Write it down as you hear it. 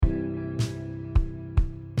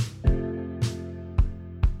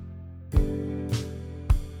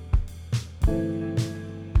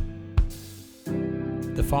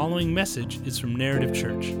following message is from Narrative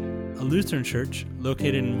Church, a Lutheran church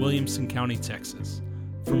located in Williamson County, Texas.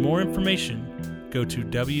 For more information, go to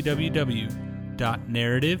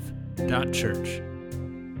www.narrative.church.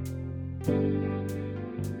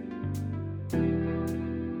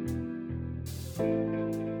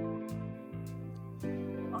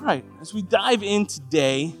 All right, as we dive in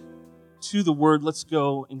today to the Word, let's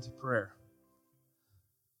go into prayer.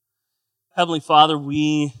 Heavenly Father,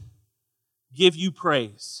 we give you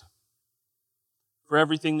praise for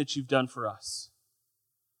everything that you've done for us.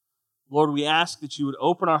 Lord, we ask that you would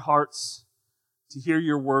open our hearts to hear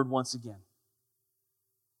your word once again.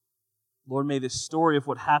 Lord, may this story of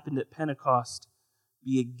what happened at Pentecost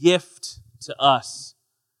be a gift to us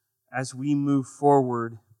as we move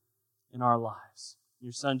forward in our lives. In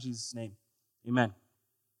your Son, Jesus' name, amen.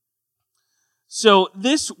 So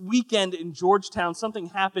this weekend in Georgetown, something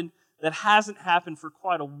happened that hasn't happened for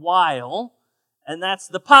quite a while, and that's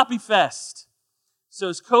the Poppy Fest. So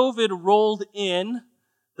as COVID rolled in,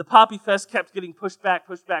 the Poppy Fest kept getting pushed back.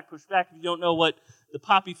 If you don't know what the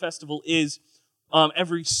Poppy Festival is,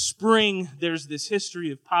 every spring there's this history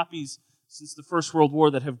of poppies since the First World War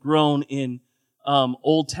that have grown in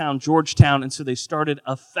Old Town, Georgetown, and so they started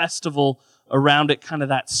a festival around it, kind of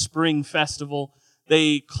that spring festival.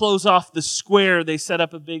 They close off the square, they set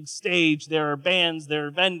up a big stage, there are bands, there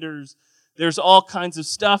are vendors, there's all kinds of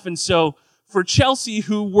stuff, and so for Chelsea,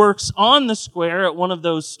 who works on the square at one of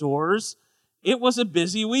those stores, it was a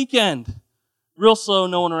busy weekend. Real slow,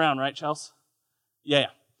 no one around, right, Chelsea? Yeah.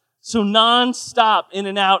 So non-stop, in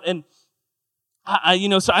and out. And,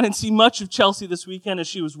 so I didn't see much of Chelsea this weekend as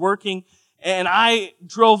she was working. And I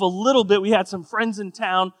drove a little bit. We had some friends in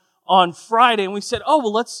town on Friday. And we said, you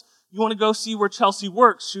want to go see where Chelsea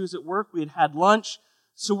works? She was at work. We had lunch.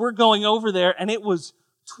 So we're going over there. And it was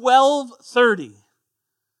 12:30.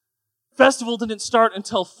 Festival didn't start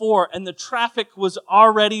until 4, and the traffic was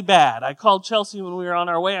already bad. I called Chelsea when we were on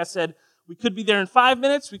our way. I said, we could be there in 5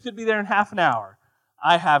 minutes, we could be there in half an hour.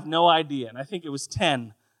 I have no idea. And I think it was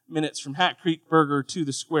 10 minutes from Hat Creek Burger to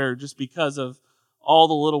the square just because of all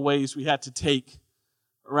the little ways we had to take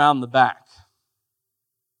around the back.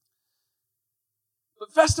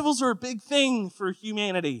 But festivals are a big thing for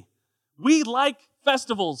humanity. We like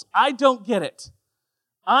festivals. I don't get it.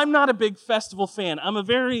 I'm not a big festival fan. I'm a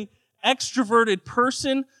very extroverted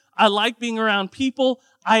person. I like being around people.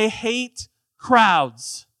 I hate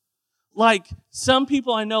crowds. Like, some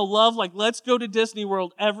people I know love, let's go to Disney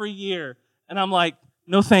World every year. And I'm like,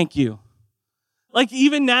 no thank you. Like,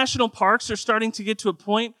 even national parks are starting to get to a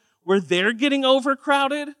point where they're getting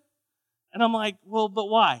overcrowded. And I'm like, well, but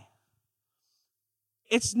why?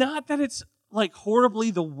 It's not that it's, horribly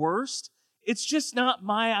the worst. It's just not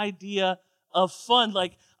my idea of fun.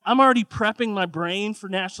 I'm already prepping my brain for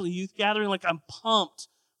National Youth Gathering. I'm pumped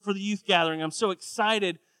for the youth gathering. I'm so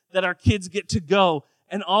excited that our kids get to go.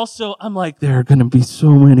 And also, I'm like, there are going to be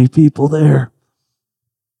so many people there.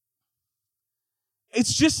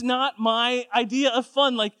 It's just not my idea of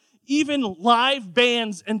fun. Even live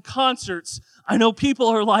bands and concerts, I know people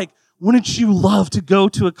are like, wouldn't you love to go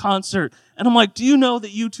to a concert? And I'm like, do you know that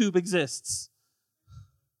YouTube exists?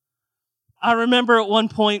 I remember at one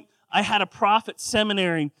point, I had a prof at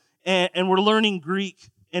seminary, and we're learning Greek,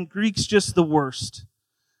 and Greek's just the worst.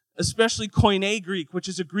 Especially Koine Greek, which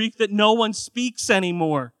is a Greek that no one speaks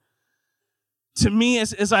anymore. To me,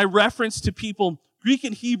 as I reference to people, Greek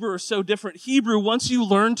and Hebrew are so different. Hebrew, once you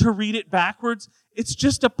learn to read it backwards, it's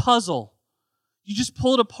just a puzzle. You just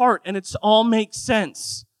pull it apart, and it all makes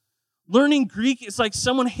sense. Learning Greek is like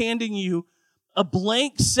someone handing you a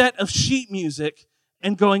blank set of sheet music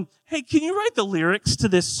and going, hey, can you write the lyrics to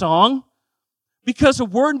this song? Because a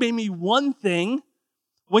word may mean one thing.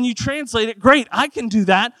 When you translate it, great, I can do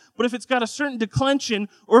that. But if it's got a certain declension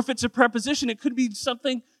or if it's a preposition, it could be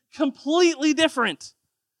something completely different,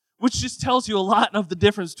 which just tells you a lot of the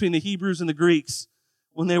difference between the Hebrews and the Greeks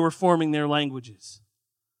when they were forming their languages.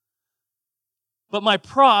 But my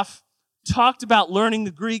prof talked about learning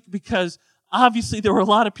the Greek because obviously there were a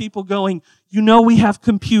lot of people going, we have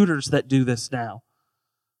computers that do this now.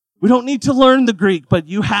 We don't need to learn the Greek, but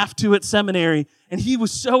you have to at seminary. And he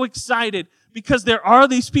was so excited because there are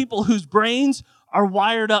these people whose brains are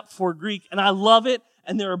wired up for Greek. And I love it.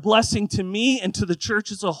 And they're a blessing to me and to the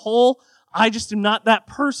church as a whole. I just am not that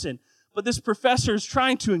person. But this professor is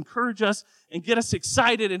trying to encourage us and get us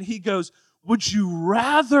excited. And he goes, would you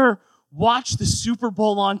rather watch the Super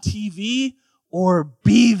Bowl on TV or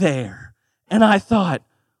be there? And I thought,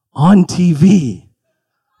 on TV,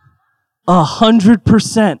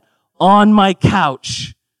 100%. On my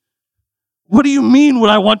couch. What do you mean would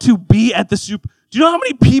I want to be at the Super? Do you know how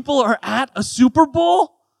many people are at a Super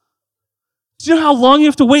Bowl? Do you know how long you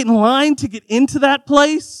have to wait in line to get into that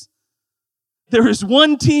place? There is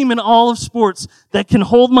one team in all of sports that can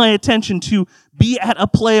hold my attention to be at a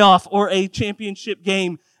playoff or a championship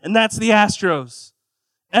game, and that's the Astros.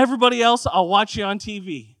 Everybody else, I'll watch you on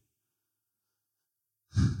TV.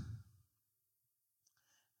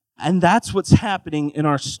 And that's what's happening in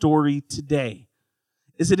our story today.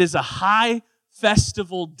 It is a high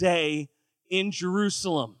festival day in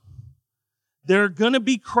Jerusalem. There are going to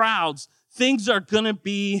be crowds. Things are going to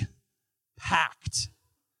be packed.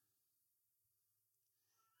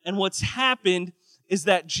 And what's happened is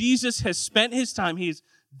that Jesus has spent his time. He's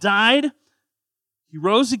died, he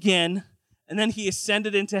rose again, and then he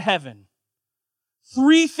ascended into heaven.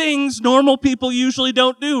 3 things normal people usually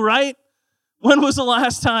don't do, right? When was the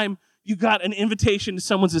last time you got an invitation to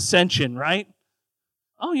someone's ascension, right?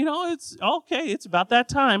 Oh, it's okay. It's about that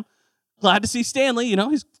time. Glad to see Stanley.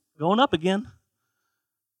 He's going up again.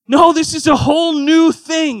 No, this is a whole new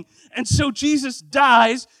thing. And so Jesus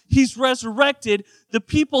dies. He's resurrected. The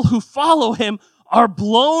people who follow him are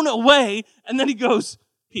blown away. And then he goes,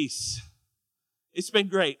 peace. It's been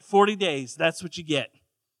great. 40 days. That's what you get.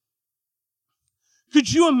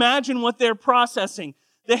 Could you imagine what they're processing?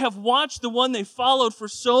 They have watched the one they followed for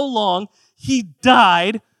so long. He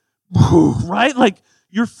died, right? Like,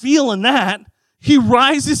 you're feeling that. He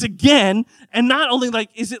rises again, and not only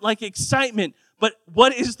is it like excitement, but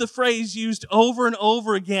what is the phrase used over and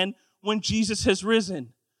over again when Jesus has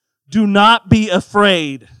risen? Do not be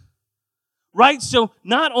afraid. Right? So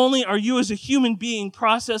not only are you as a human being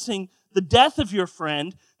processing the death of your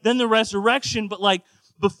friend, then the resurrection, but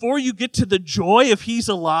before you get to the joy of he's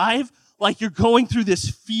alive, you're going through this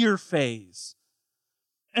fear phase.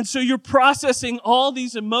 And so you're processing all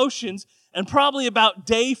these emotions, and probably about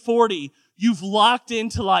day 40, you've locked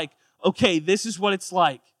into okay, this is what it's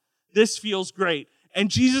like. This feels great. And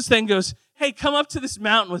Jesus then goes, hey, come up to this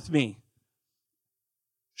mountain with me.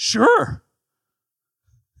 Sure.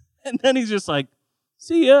 And then he's just like,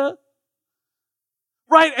 see ya.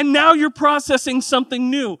 Right, and now you're processing something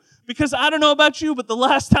new. Because I don't know about you, but the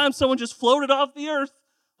last time someone just floated off the earth,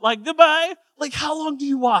 goodbye, how long do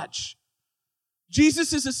you watch?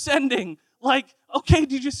 Jesus is ascending. Okay,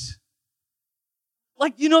 do you just...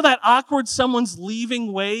 that awkward someone's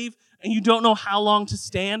leaving wave and you don't know how long to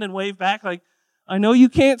stand and wave back? I know you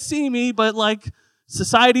can't see me, but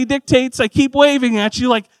society dictates, I keep waving at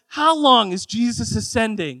you. How long is Jesus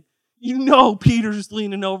ascending? Peter's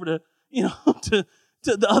leaning over to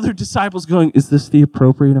the other disciples going, is this the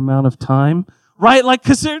appropriate amount of time? Right?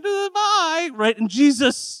 Because they're bye, right? And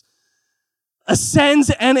Jesus ascends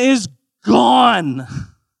and is gone.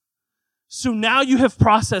 So now you have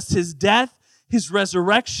processed his death, his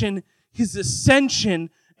resurrection, his ascension,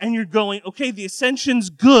 and you're going, okay, the ascension's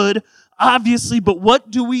good, obviously, but what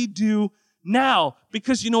do we do now?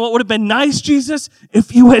 Because you know what would have been nice, Jesus?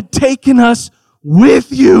 If you had taken us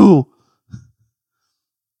with you.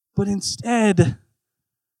 But instead,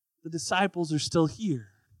 the disciples are still here.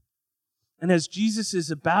 And as Jesus is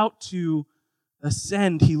about to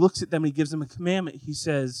ascend, he looks at them and he gives them a commandment. He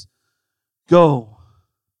says, go,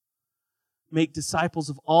 make disciples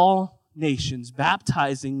of all nations,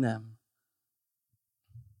 baptizing them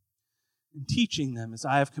and teaching them as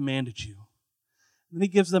I have commanded you. And then he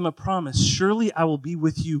gives them a promise. Surely I will be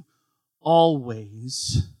with you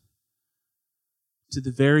always to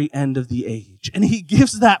the very end of the age. And he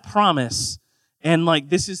gives that promise. And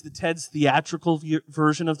this is the Ted's theatrical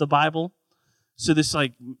version of the Bible. So this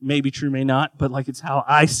may be true, may not, but it's how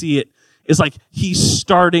I see it. Is he's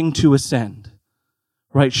starting to ascend.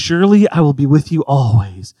 Right? Surely I will be with you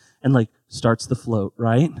always. And starts the float,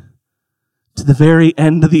 right? To the very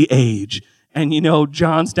end of the age. And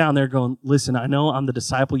John's down there going, listen, I know I'm the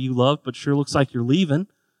disciple you love, but sure looks like you're leaving.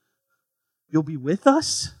 You'll be with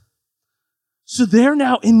us? So they're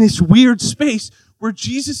now in this weird space where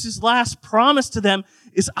Jesus' last promise to them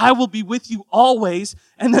is, I will be with you always.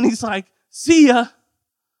 And then he's like, see ya.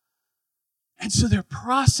 And so they're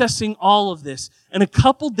processing all of this. And a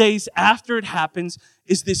couple days after it happens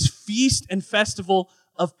is this feast and festival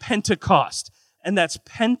of Pentecost. And that's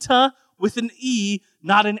Penta with an E,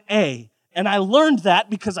 not an A. And I learned that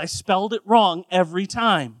because I spelled it wrong every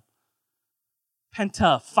time.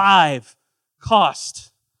 Penta, 5,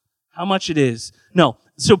 cost. How much it is. No.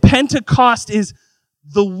 So Pentecost is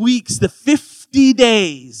the weeks, the 50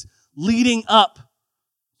 days leading up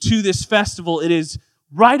to this festival. It is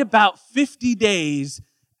right about 50 days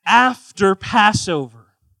after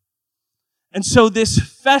Passover. And so this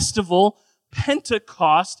festival,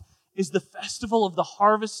 Pentecost, is the festival of the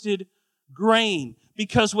harvested grain.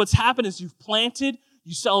 Because what's happened is you've planted,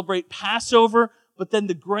 you celebrate Passover, but then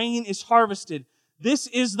the grain is harvested. This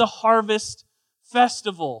is the harvest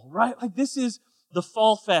festival, right? Like this is the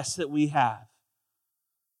fall fest that we have.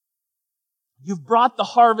 You've brought the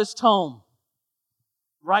harvest home,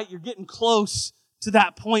 right? You're getting close to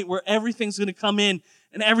that point where everything's going to come in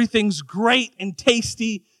and everything's great and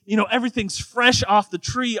tasty. You know, everything's fresh off the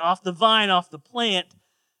tree, off the vine, off the plant.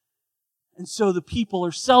 And so the people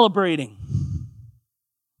are celebrating.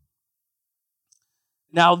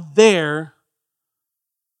 Now there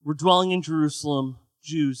were dwelling in Jerusalem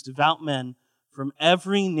Jews, devout men from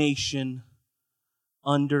every nation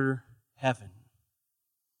under heaven.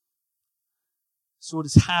 So what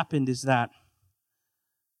has happened is that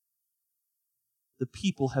the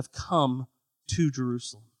people have come to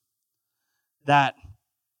Jerusalem. That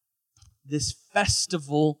this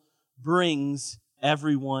festival brings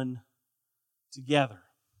everyone together.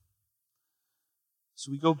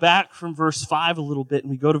 So we go back from verse 5 a little bit and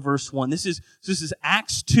we go to verse 1. This is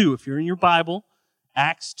Acts 2. If you're in your Bible,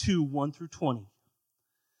 Acts 2, 1 through 20.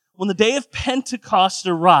 When the day of Pentecost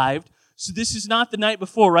arrived, so this is not the night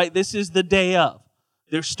before, right? This is the day of.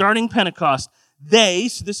 They're starting Pentecost. So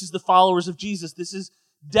this is the followers of Jesus. This is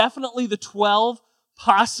definitely the 12,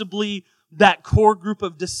 possibly that core group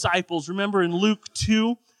of disciples. Remember in Luke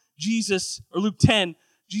 10, Jesus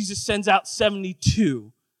sends out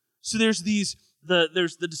 72. So there's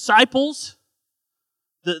the disciples,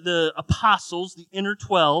 the apostles, the inner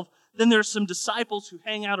 12. Then there's some disciples who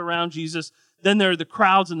hang out around Jesus. Then there are the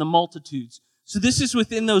crowds and the multitudes. So this is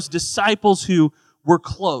within those disciples who were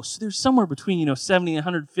close. There's somewhere between 70 and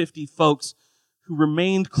 150 folks who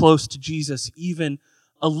remained close to Jesus, even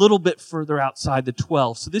a little bit further outside the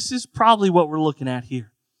 12. So this is probably what we're looking at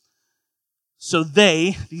here. So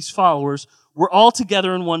these followers, were all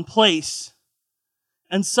together in one place.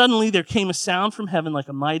 And suddenly there came a sound from heaven like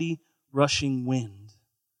a mighty rushing wind.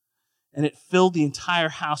 And it filled the entire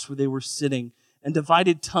house where they were sitting. And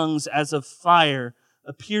divided tongues as of fire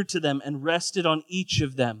appeared to them and rested on each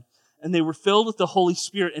of them. And they were filled with the Holy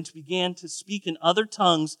Spirit and began to speak in other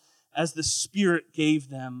tongues as the Spirit gave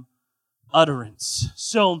them utterance.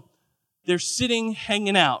 So they're sitting,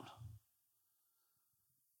 hanging out.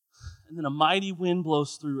 And then a mighty wind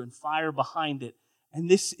blows through and fire behind it. And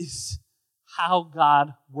this is how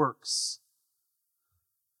God works.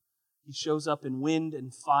 He shows up in wind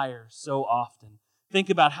and fire so often. Think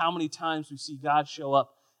about how many times we see God show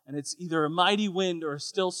up and it's either a mighty wind or a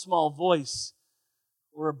still small voice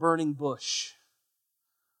or a burning bush.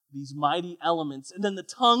 These mighty elements. And then the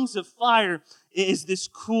tongues of fire is this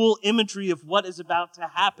cool imagery of what is about to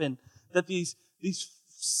happen. That these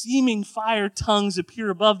seeming fire tongues appear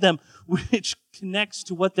above them, which connects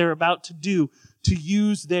to what they're about to do, to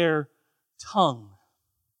use their tongue.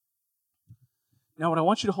 Now, what I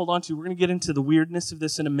want you to hold on to, we're going to get into the weirdness of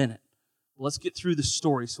this in a minute. Let's get through the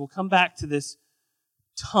story. So we'll come back to this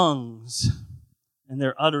tongues and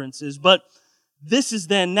their utterances. But this is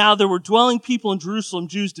then, now there were dwelling people in Jerusalem,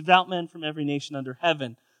 Jews, devout men from every nation under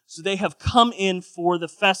heaven. So they have come in for the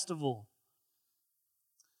festival.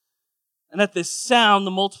 And at this sound,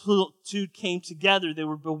 the multitude came together. They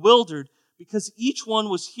were bewildered because each one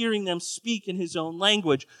was hearing them speak in his own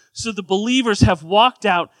language. So the believers have walked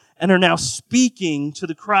out and are now speaking to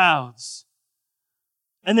the crowds.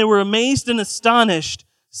 And they were amazed and astonished,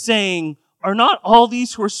 saying, "Are not all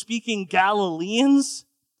these who are speaking Galileans?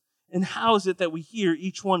 And how is it that we hear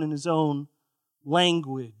each one in his own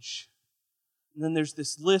language?" And then there's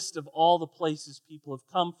this list of all the places people have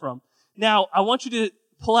come from. Now, I want you to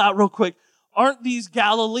pull out real quick. Aren't these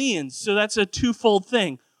Galileans? So that's a twofold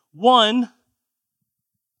thing. One,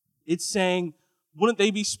 it's saying, wouldn't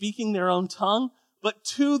they be speaking their own tongue? But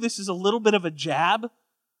two, this is a little bit of a jab,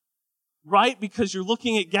 right? Because you're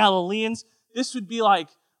looking at Galileans. This would be like,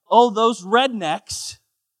 oh, those rednecks,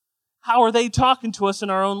 how are they talking to us in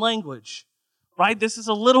our own language? Right? This is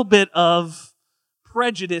a little bit of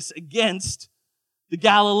prejudice against the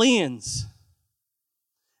Galileans.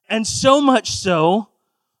 And so much so,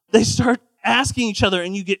 they start asking each other,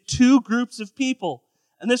 and you get two groups of people.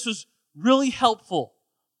 And this was really helpful.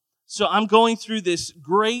 So I'm going through this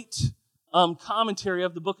great commentary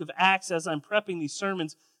of the book of Acts as I'm prepping these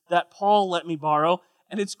sermons that Paul let me borrow.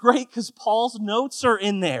 And it's great because Paul's notes are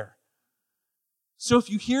in there. So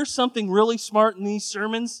if you hear something really smart in these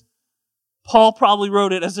sermons, Paul probably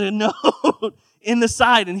wrote it as a note in the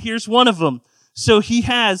side, and here's one of them. So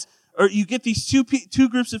you get these two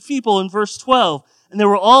groups of people in verse 12, and they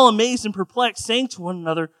were all amazed and perplexed, saying to one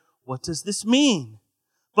another, "What does this mean?"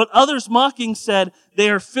 But others mocking said, "They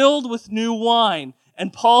are filled with new wine."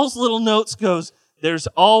 And Paul's little notes goes, there's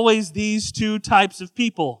always these two types of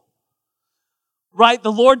people. right?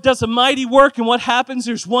 The Lord does a mighty work, and what happens?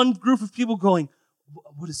 There's one group of people going,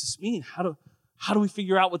 what does this mean? How do we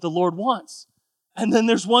figure out what the Lord wants? And then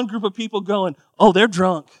there's one group of people going, oh, they're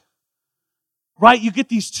drunk. Right? You get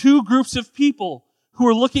these two groups of people who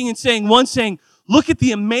are looking and saying, one saying, look at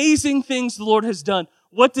the amazing things the Lord has done.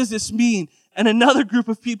 What does this mean? And another group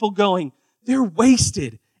of people going, they're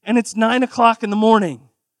wasted. And it's 9:00 in the morning.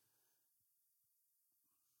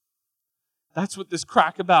 That's what this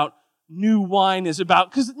crack about new wine is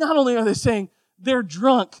about. Because not only are they saying they're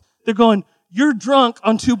drunk, they're going, you're drunk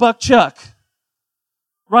on $2 Chuck.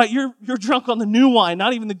 Right? You're drunk on the new wine,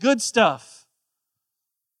 not even the good stuff.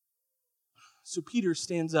 So Peter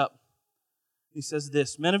stands up. He says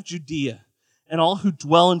this, men of Judea and all who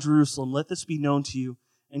dwell in Jerusalem, let this be known to you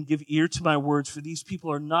and give ear to my words, for these people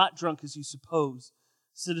are not drunk as you suppose,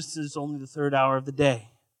 since it is only the 3rd hour of the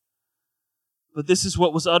day. But this is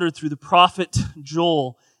what was uttered through the prophet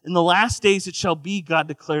Joel. In the last days it shall be, God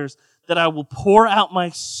declares, that I will pour out my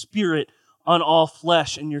Spirit on all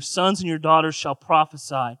flesh, and your sons and your daughters shall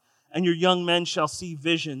prophesy, and your young men shall see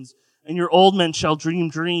visions, and your old men shall dream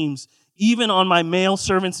dreams. Even on my male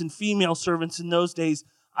servants and female servants in those days,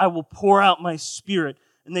 I will pour out my Spirit,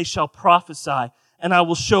 and they shall prophesy. And I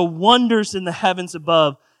will show wonders in the heavens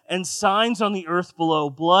above, and signs on the earth below,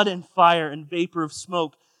 blood and fire and vapor of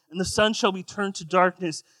smoke. And the sun shall be turned to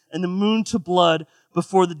darkness, and the moon to blood,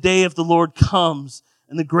 before the day of the Lord comes,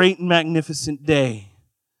 and the great and magnificent day.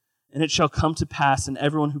 And it shall come to pass, and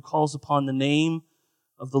everyone who calls upon the name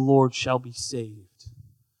of the Lord shall be saved.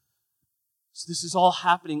 So this is all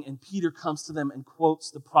happening, and Peter comes to them and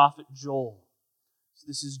quotes the prophet Joel. So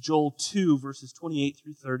this is Joel 2, verses 28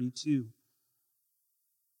 through 32.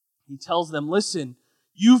 He tells them, listen,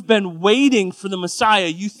 you've been waiting for the Messiah.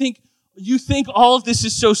 You think all of this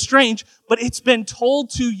is so strange, but it's been told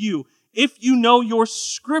to you. If you know your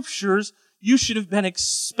scriptures, you should have been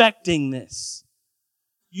expecting this.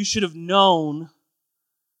 You should have known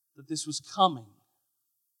that this was coming.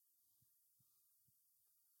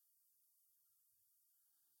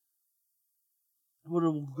 And what it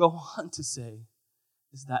will go on to say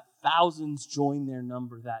is that thousands joined their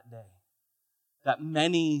number that day. That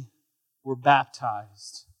many were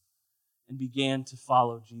baptized and began to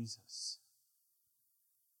follow Jesus.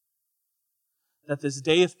 That this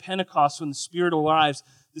day of Pentecost, when the Spirit arrives,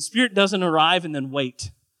 the Spirit doesn't arrive and then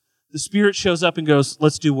wait. The Spirit shows up and goes,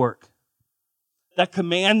 let's do work. That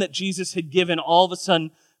command that Jesus had given all of a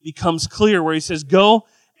sudden becomes clear, where he says, go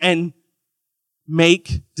and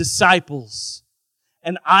make disciples,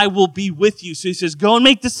 and I will be with you. So he says, go and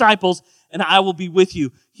make disciples, and I will be with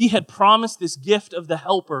you. He had promised this gift of the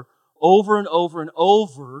Helper over and over and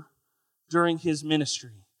over during his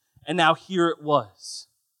ministry. And now here it was.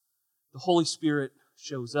 The Holy Spirit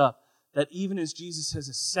shows up, that even as Jesus has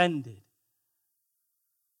ascended,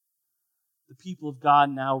 the people of God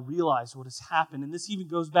now realize what has happened. And this even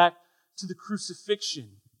goes back to the crucifixion.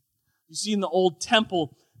 You see, in the old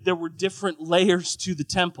temple, there were different layers to the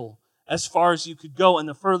temple as far as you could go. And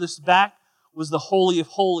the furthest back was the Holy of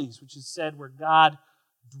Holies, which is said where God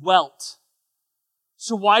dwelt.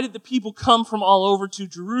 So why did the people come from all over to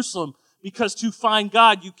Jerusalem? Because to find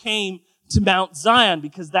God, you came to Mount Zion,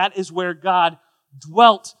 because that is where God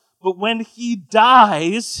dwelt. But when he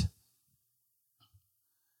dies,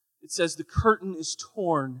 it says the curtain is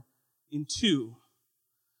torn in two.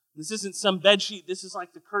 This isn't some bed sheet. This is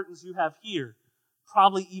like the curtains you have here,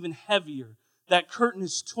 probably even heavier. That curtain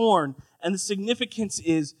is torn, and the significance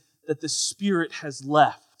is that the Spirit has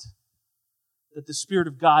left, that the Spirit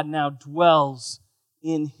of God now dwells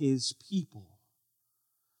in his people.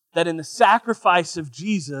 That in the sacrifice of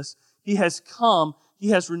Jesus, he has come, he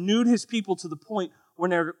has renewed his people to the point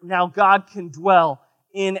where now God can dwell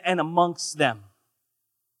in and amongst them.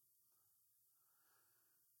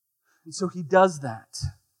 And so he does that.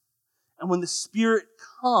 And when the Spirit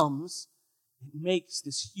comes, it makes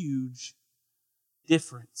this huge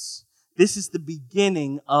difference. This is the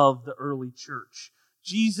beginning of the early church.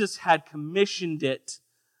 Jesus had commissioned it,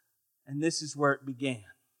 and this is where it began.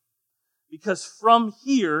 Because from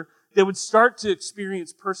here, they would start to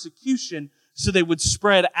experience persecution, so they would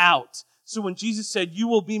spread out. So when Jesus said, you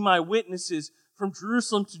will be my witnesses from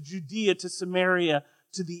Jerusalem to Judea to Samaria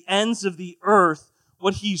to the ends of the earth,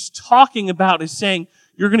 what he's talking about is saying,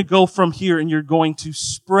 you're going to go from here and you're going to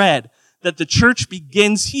spread. That the church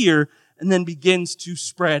begins here and then begins to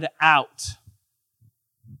spread out.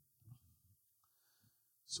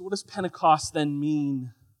 So what does Pentecost then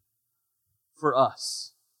mean for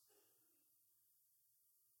us?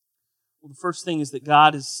 Well, the first thing is that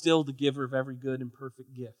God is still the giver of every good and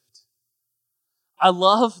perfect gift. I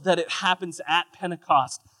love that it happens at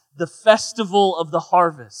Pentecost, the festival of the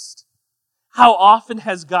harvest. How often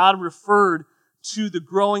has God referred to the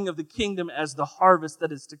growing of the kingdom as the harvest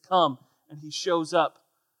that is to come? And he shows up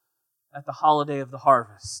at the holiday of the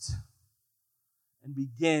harvest and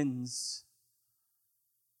begins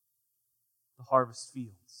the harvest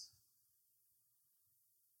fields.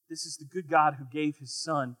 This is the good God who gave his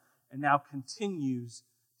Son and now continues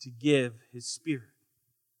to give his Spirit.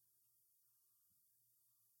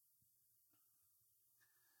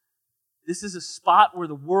 This is a spot where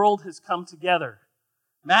the world has come together.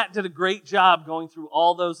 Matt did a great job going through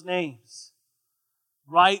all those names.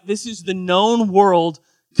 Right? This is the known world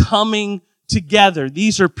coming together.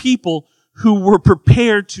 These are people who were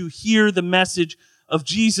prepared to hear the message of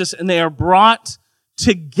Jesus, and they are brought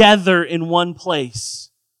together in one place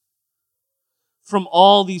from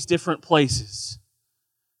all these different places.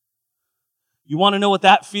 You want to know what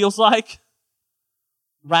that feels like?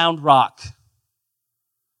 Round Rock,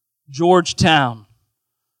 Georgetown,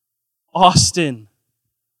 Austin.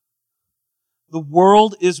 The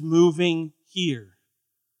world is moving here.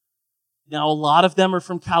 Now, a lot of them are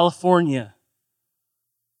from California,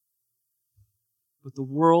 but the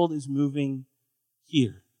world is moving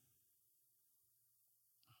here.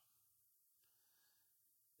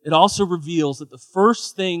 It also reveals that the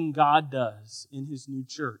first thing God does in his new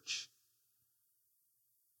church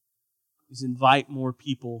is invite more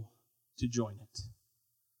people to join it,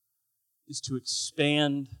 is to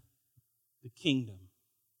expand the kingdom.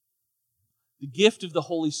 The gift of the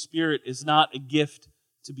Holy Spirit is not a gift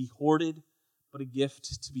to be hoarded, but a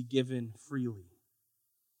gift to be given freely.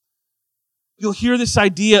 You'll hear this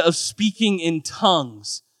idea of speaking in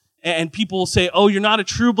tongues, and people will say, oh, you're not a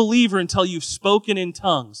true believer until you've spoken in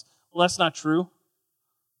tongues. Well, that's not true.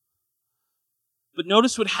 But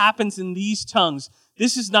notice what happens in these tongues.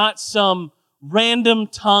 This is not some random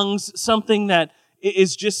tongues, something that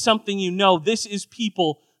is just something you know. This is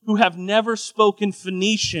people who have never spoken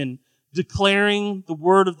Phoenician declaring the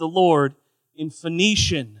word of the Lord in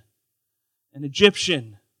Phoenician and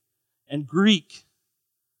Egyptian and Greek.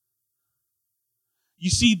 You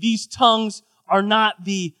see, these tongues are not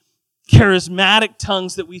the charismatic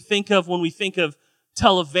tongues that we think of when we think of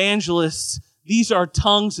televangelists. These are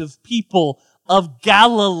tongues of people, of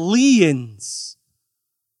Galileans,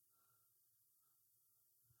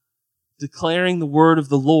 declaring the word of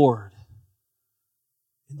the Lord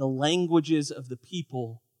in the languages of the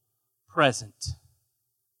people present.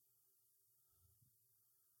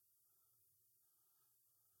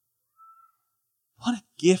 What a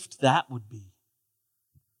gift that would be,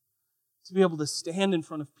 to be able to stand in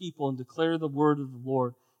front of people and declare the word of the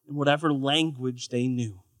Lord in whatever language they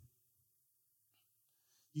knew.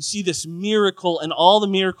 You see, this miracle and all the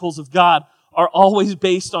miracles of God are always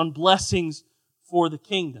based on blessings for the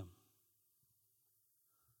kingdom.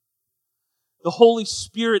 The Holy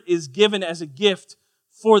Spirit is given as a gift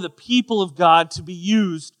for the people of God to be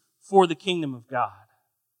used for the kingdom of God.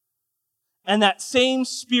 And that same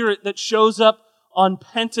Spirit that shows up on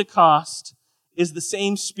Pentecost is the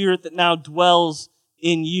same Spirit that now dwells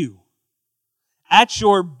in you. At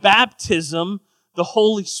your baptism, the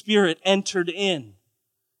Holy Spirit entered in,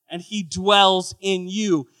 and He dwells in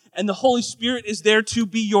you. And the Holy Spirit is there to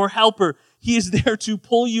be your helper. He is there to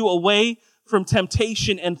pull you away from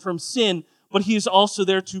temptation and from sin, but He is also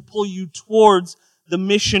there to pull you towards the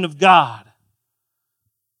mission of God.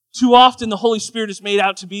 Too often the Holy Spirit is made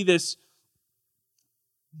out to be this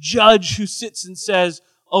judge who sits and says,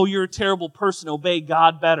 oh, you're a terrible person, obey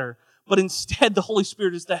God better. But instead, the Holy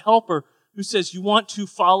Spirit is the helper who says, you want to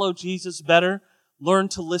follow Jesus better? Learn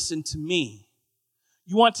to listen to me.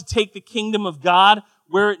 You want to take the kingdom of God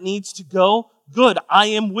where it needs to go? Good, I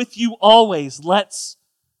am with you always. Let's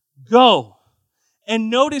go. And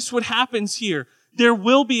notice what happens here. There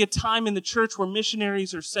will be a time in the church where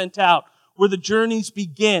missionaries are sent out, where the journeys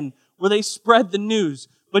begin, where they spread the news.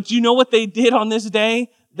 But you know what they did on this day?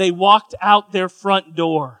 They walked out their front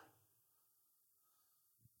door.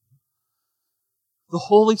 The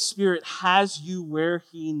Holy Spirit has you where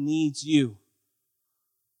He needs you.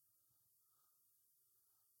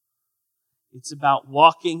 It's about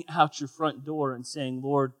walking out your front door and saying,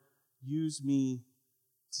 Lord, use me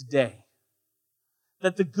today.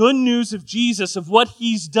 That the good news of Jesus, of what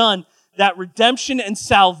He's done, that redemption and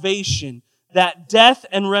salvation, that death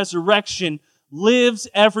and resurrection lives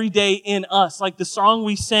every day in us. Like the song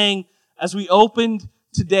we sang as we opened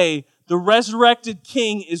today, the resurrected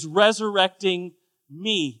King is resurrecting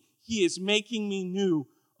me. He is making me new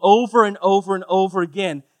over and over and over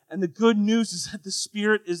again. And the good news is that the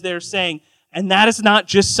Spirit is there saying, and that is not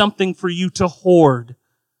just something for you to hoard.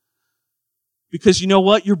 Because you know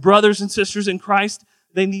what? Your brothers and sisters in Christ,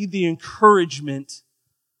 They need the encouragement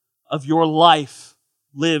of your life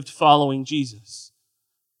lived following Jesus.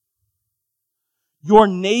 Your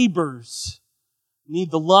neighbors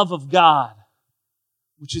need the love of God,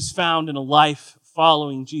 which is found in a life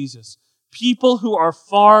following Jesus. People who are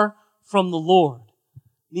far from the Lord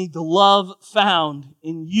need the love found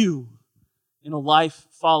in you in a life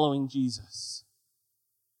following Jesus.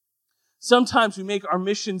 Sometimes we make our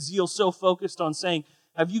mission zeal so focused on saying,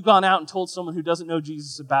 have you gone out and told someone who doesn't know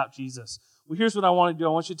Jesus about Jesus? Well, here's what I want to do.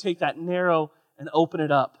 I want you to take that narrow and open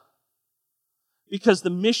it up. Because the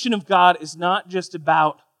mission of God is not just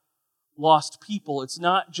about lost people. It's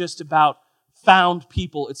not just about found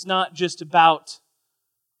people. It's not just about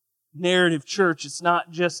narrative church. It's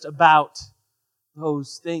not just about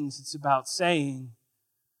those things. It's about saying,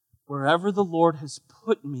 wherever the Lord has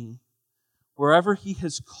put me, wherever He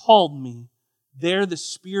has called me, there the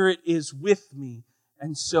Spirit is with me.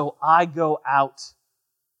 And so I go out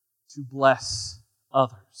to bless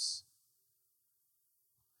others.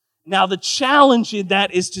 Now, the challenge in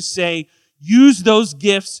that is to say, use those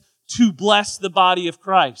gifts to bless the body of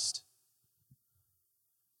Christ.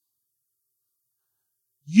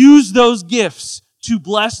 Use those gifts to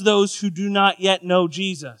bless those who do not yet know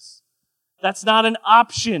Jesus. That's not an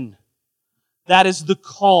option. That is the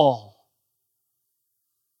call.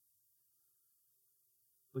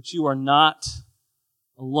 But you are not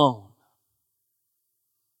alone.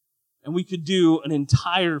 And we could do an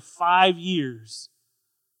entire 5 years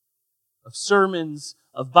of sermons,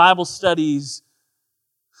 of Bible studies,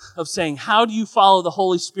 of saying, how do you follow the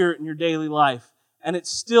Holy Spirit in your daily life? And it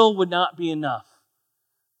still would not be enough.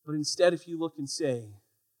 But instead, if you look and say,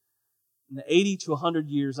 in the 80 to 100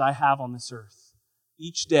 years I have on this earth,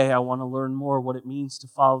 each day I want to learn more what it means to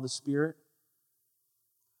follow the Spirit,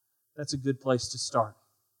 that's a good place to start.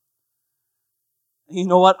 And you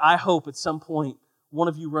know what? I hope at some point one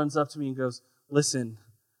of you runs up to me and goes, listen,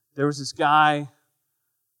 there was this guy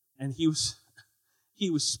and he was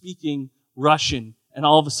speaking Russian, and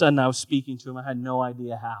all of a sudden I was speaking to him. I had no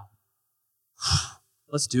idea how.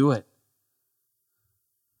 Let's do it.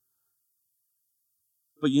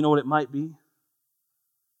 But you know what it might be?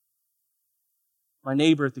 My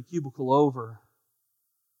neighbor at the cubicle over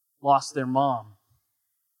lost their mom.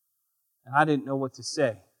 And I didn't know what to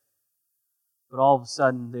say. But all of a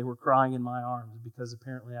sudden, they were crying in my arms because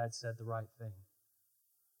apparently I had said the right thing.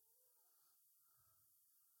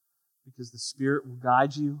 Because the Spirit will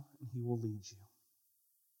guide you and He will lead you.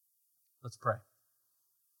 Let's pray.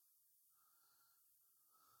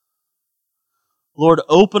 Lord,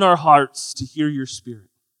 open our hearts to hear your Spirit.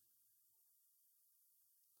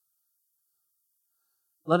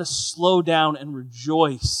 Let us slow down and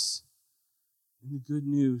rejoice in the good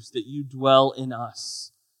news that you dwell in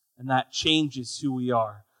us, and that changes who we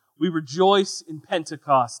are. We rejoice in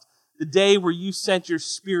Pentecost, the day where you sent your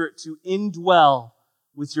Spirit to indwell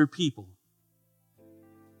with your people.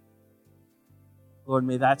 Lord,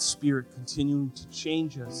 may that Spirit continue to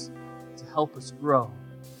change us, to help us grow,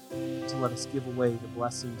 to let us give away the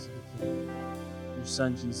blessings of the King. In your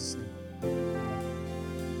Son, Jesus' name.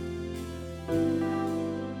 Amen.